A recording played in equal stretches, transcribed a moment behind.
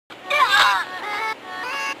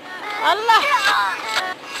Alah.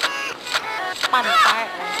 Pantai.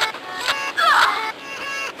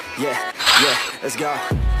 Yeah, let's go.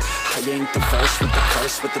 I ain't the first with the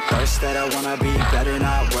curse, with the thirst that I wanna be better,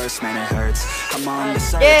 not worse, man it hurts. I'm on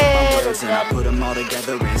this earth with my words and I put them all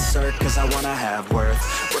together, insert, cause I wanna have worth.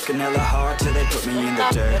 Working hella hard till they put me in the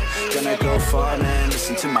dirt. Gonna go far, man,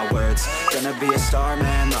 listen to my words. Gonna be a star,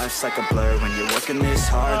 man, life's like a blur. When you're working this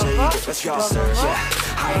hard till you get what you deserve.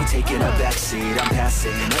 Yeah, I ain't taking a backseat, I'm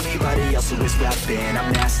passing anybody else who is rapping.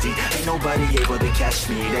 I'm nasty, ain't nobody able to catch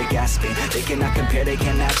me. They gasping, they cannot compare, they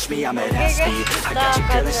can't match me. I'm at half speed, I got your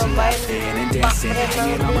girl and she laughing and dancing,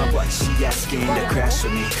 hanging on my butt, she asking to crash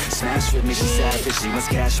with me, smash with me. She savage, she wants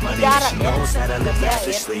cash money, she knows how to live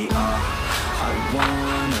lavishly. I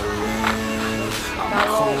wanna live, I'm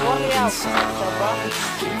cold inside,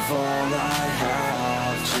 give all I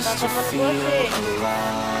have just to feel alive.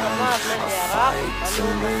 I fight to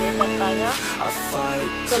live, I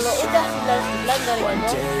fight to strive. One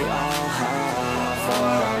day I'll have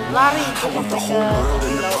Lari. I want the whole world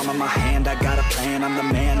in the palm of my hand. I got a plan, I'm the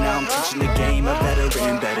man. Now I'm teaching the game, a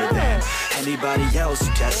veteran, better than anybody else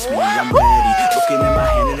who tests me. I'm ready, looking in my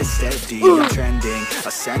hand and it's steady. I'm trending,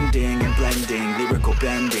 ascending and blending, lyrical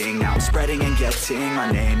bending. Now I'm spreading and getting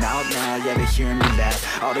my name out now. Yeah, they hearing me laugh,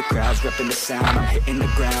 all the crowds repping the sound. I'm hitting the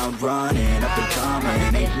ground, running, up and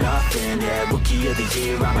coming, ain't nothing. Yeah, rookie of the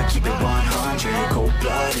year, I'ma keep it 100.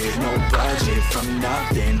 Cold-blooded, no budget, from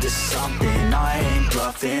nothing to something. I ain't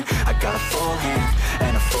bluffing, I got a full hand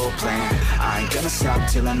and a full plan. I ain't gonna stop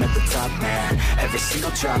till I'm at the top, man. Every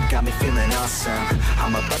single drop got me feeling awesome.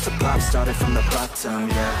 I'm about to pop, started from the bottom,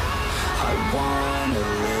 yeah. I wanna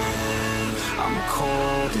live, I'm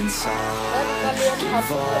cold inside,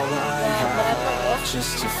 give all I have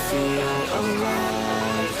just to feel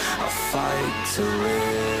alive. I fight to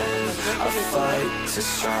live, I fight to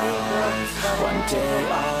strive. One day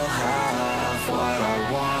I'll have what I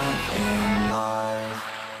want in life.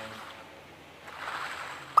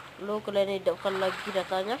 Lu kalian hidupkan lagi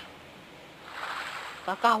datanya.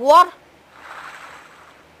 Kakak war.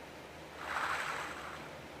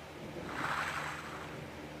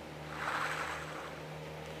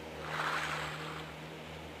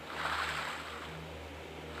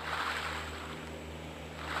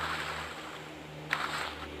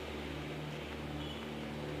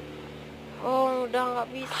 Oh, udah nggak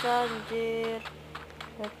bisa anjir.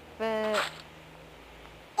 Pepe.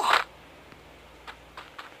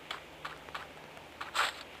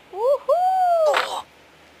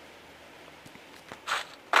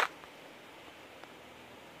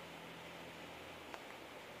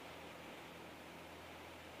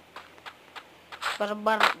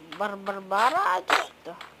 Barbar aja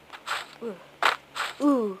tuh.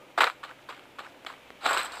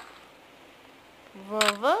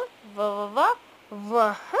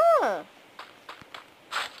 Wah.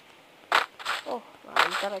 Oh,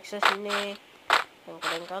 lancar akses ini. Yang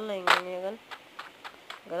kaleng-kaleng ini kan.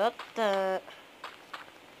 Galata.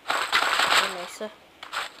 Oh, nice.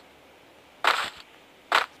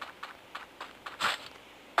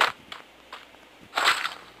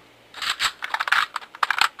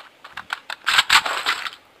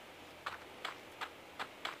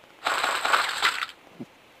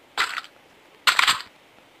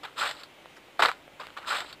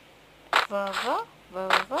 Wah.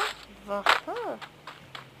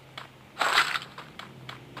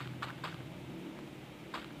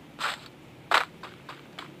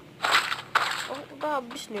 Oh, udah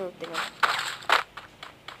habis nih ultinya.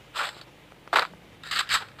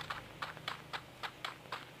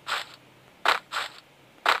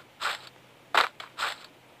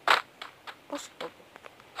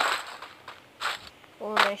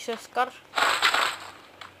 Oh, nice scar.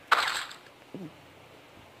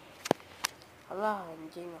 Alah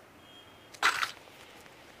anjing.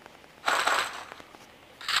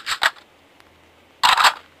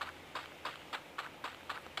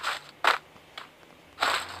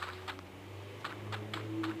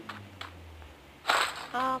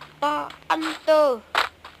 Apaan tuh?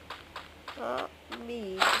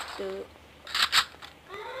 Gitu.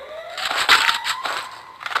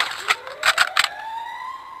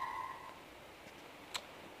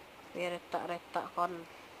 Biar retak kon.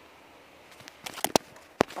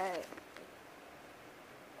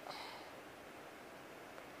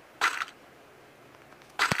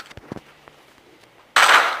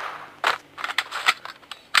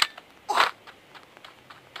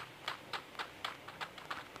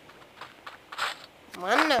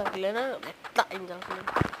 Mana kalian letak injal kalian.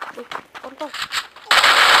 Kontol.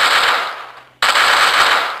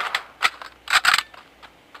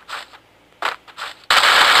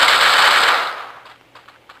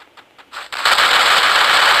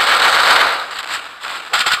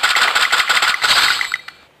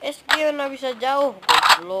 udah jauh.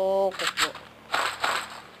 Goblok.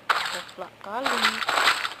 Goblok kali.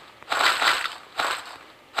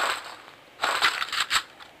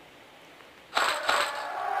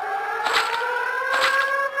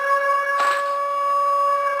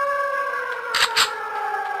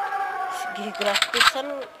 Segi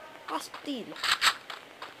gratisan pasti loh.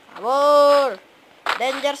 Kabur.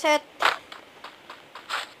 Danger set.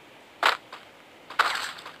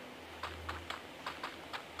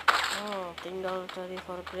 Tinggal cari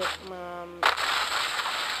forgrade hampir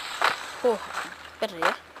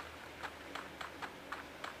ya.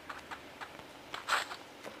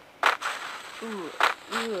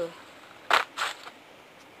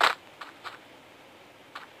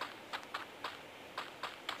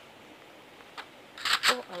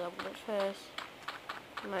 Ada proses.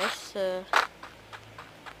 Nice.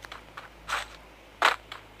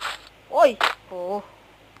 Oi.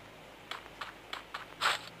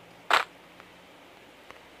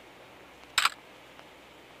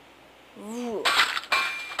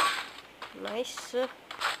 Nice.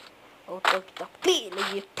 Auto kita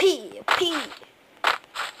lagi P.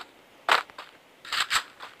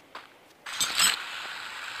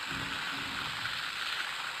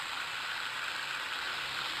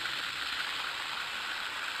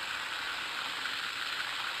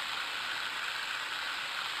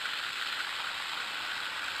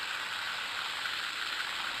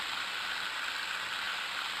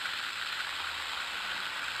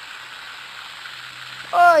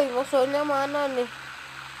 Oi, musuhnya mana nih?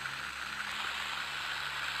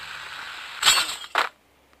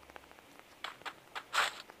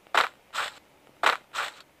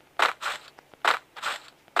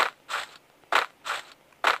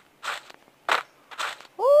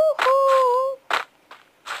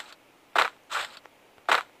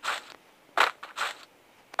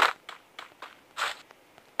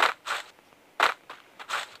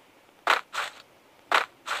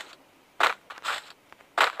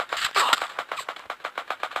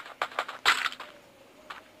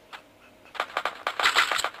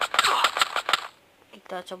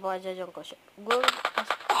 Kita coba aja jongkok shot. Gue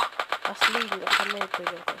asli nggak pernah itu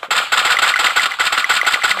jongkok shot.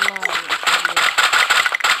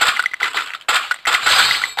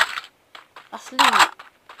 Asli.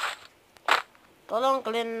 Tolong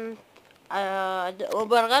kalian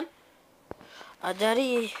ubar kan?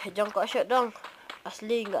 Ajari jongkok shot dong.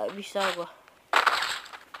 Asli nggak bisa gua.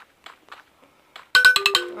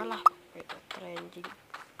 Alah, itu trending.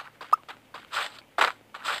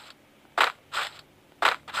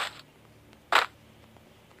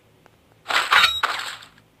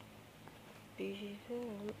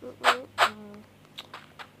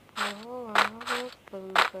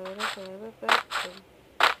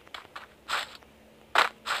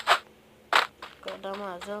 Gak ada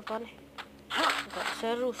mazal kan? Gak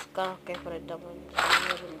seru sekarang kayak peredaman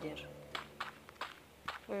anjir.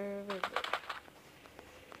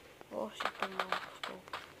 Oh, siapa mau tuh?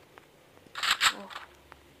 Oh.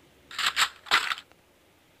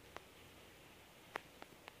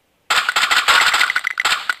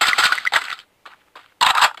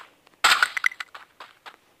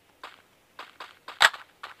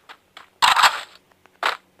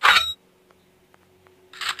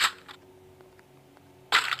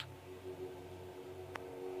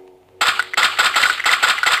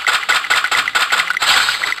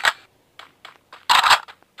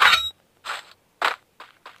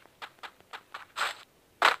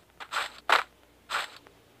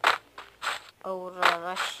 Aura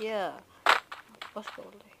rahasia pas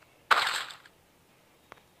boleh.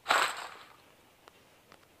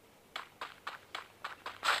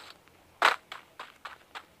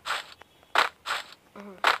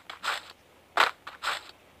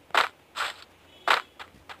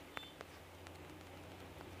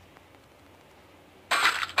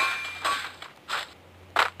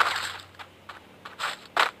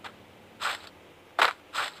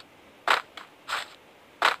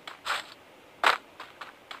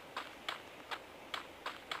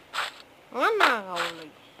 Mana kau lagi?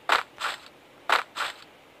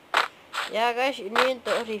 Ya guys, ini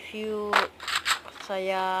untuk review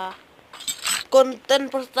saya konten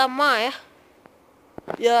pertama ya.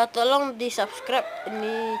 Ya tolong di subscribe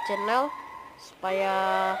ini channel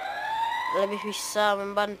supaya lebih bisa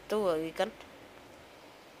membantu lagi kan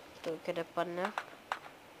untuk kedepannya.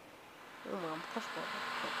 Mampus kok.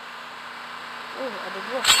 Ada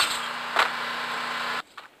dua.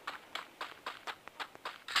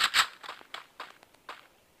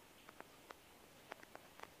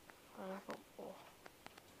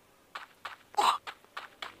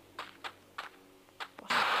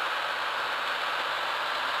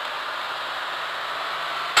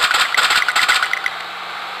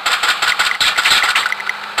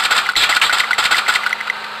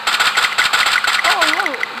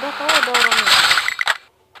 Oh, ada orangnya.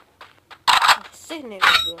 Sini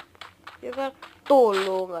gue. Ya kan,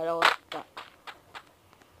 tolong nggak ada otak.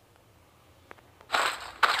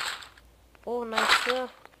 Oh, nice ya.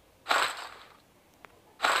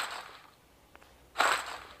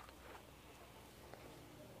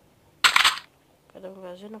 Ada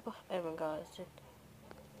magazine apa? Magazine.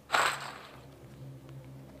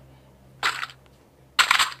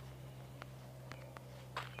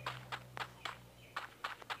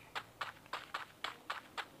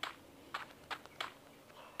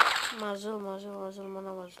 Muzzle,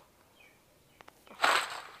 mana muzzle?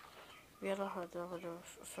 Biarlah ada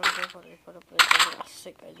survivor daripada predator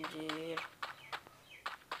asik anjir.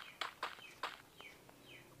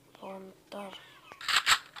 Lontar.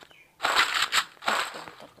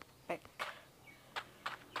 Lontar pack.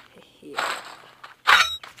 Hehe.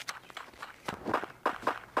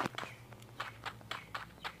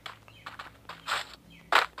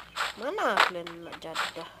 Mana kalian nak jadi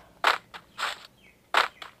dah?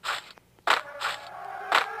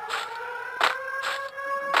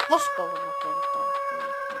 Bos kau nak lontar.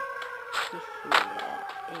 Hehe.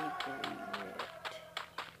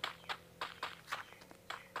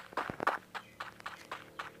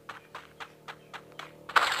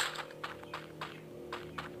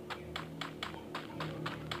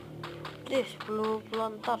 Please,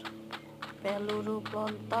 pelontar. Peluru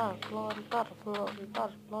pelontar.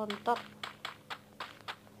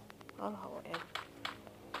 Alah, OM.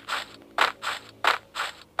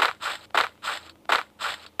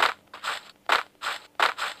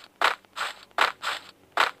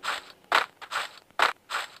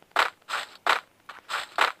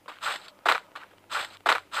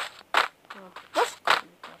 Bos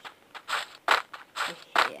pelontar.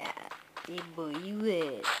 Ya, ibu.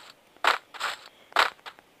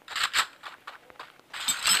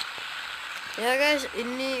 Ya guys,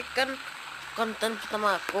 ini kan konten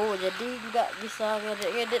pertama aku, jadi nggak bisa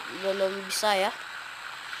ngedit, belum bisa ya.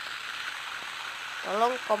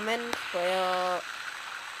 Tolong komen supaya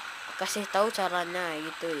kasih tahu caranya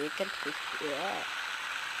gitu ya kan. Ya.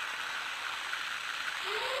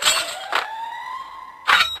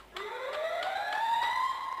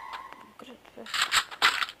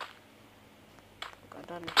 Gak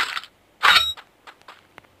ada nih.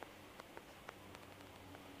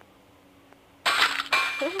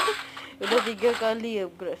 Udah 3 kali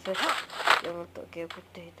upgrade face yang untuk kayak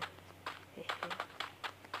putih itu.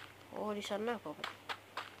 Oh, di sana apa?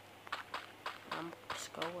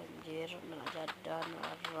 Mampus kau anjir, nak jadan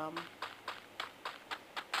aram.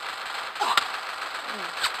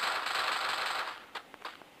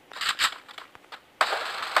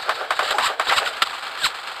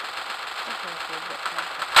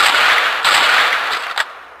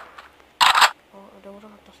 Oh, ada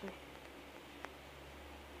orang atas nih.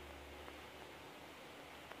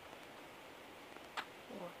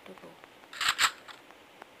 Waduh.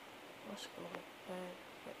 Mas kalau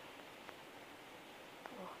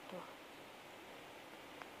waduh.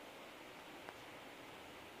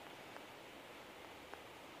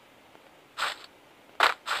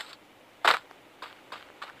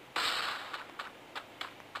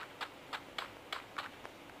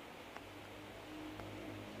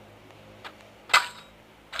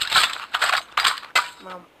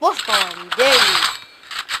 Mampus kau anjing.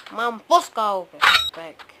 Mampus kau,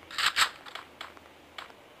 back.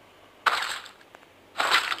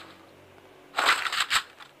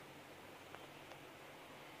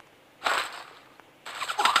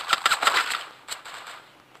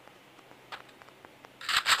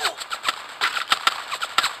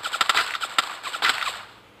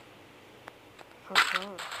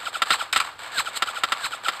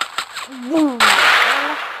 Boom.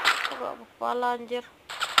 Alah, kepala anjir.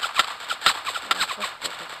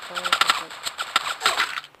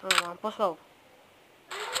 Mampus kau.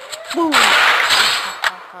 Boom.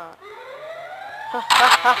 Hahaha.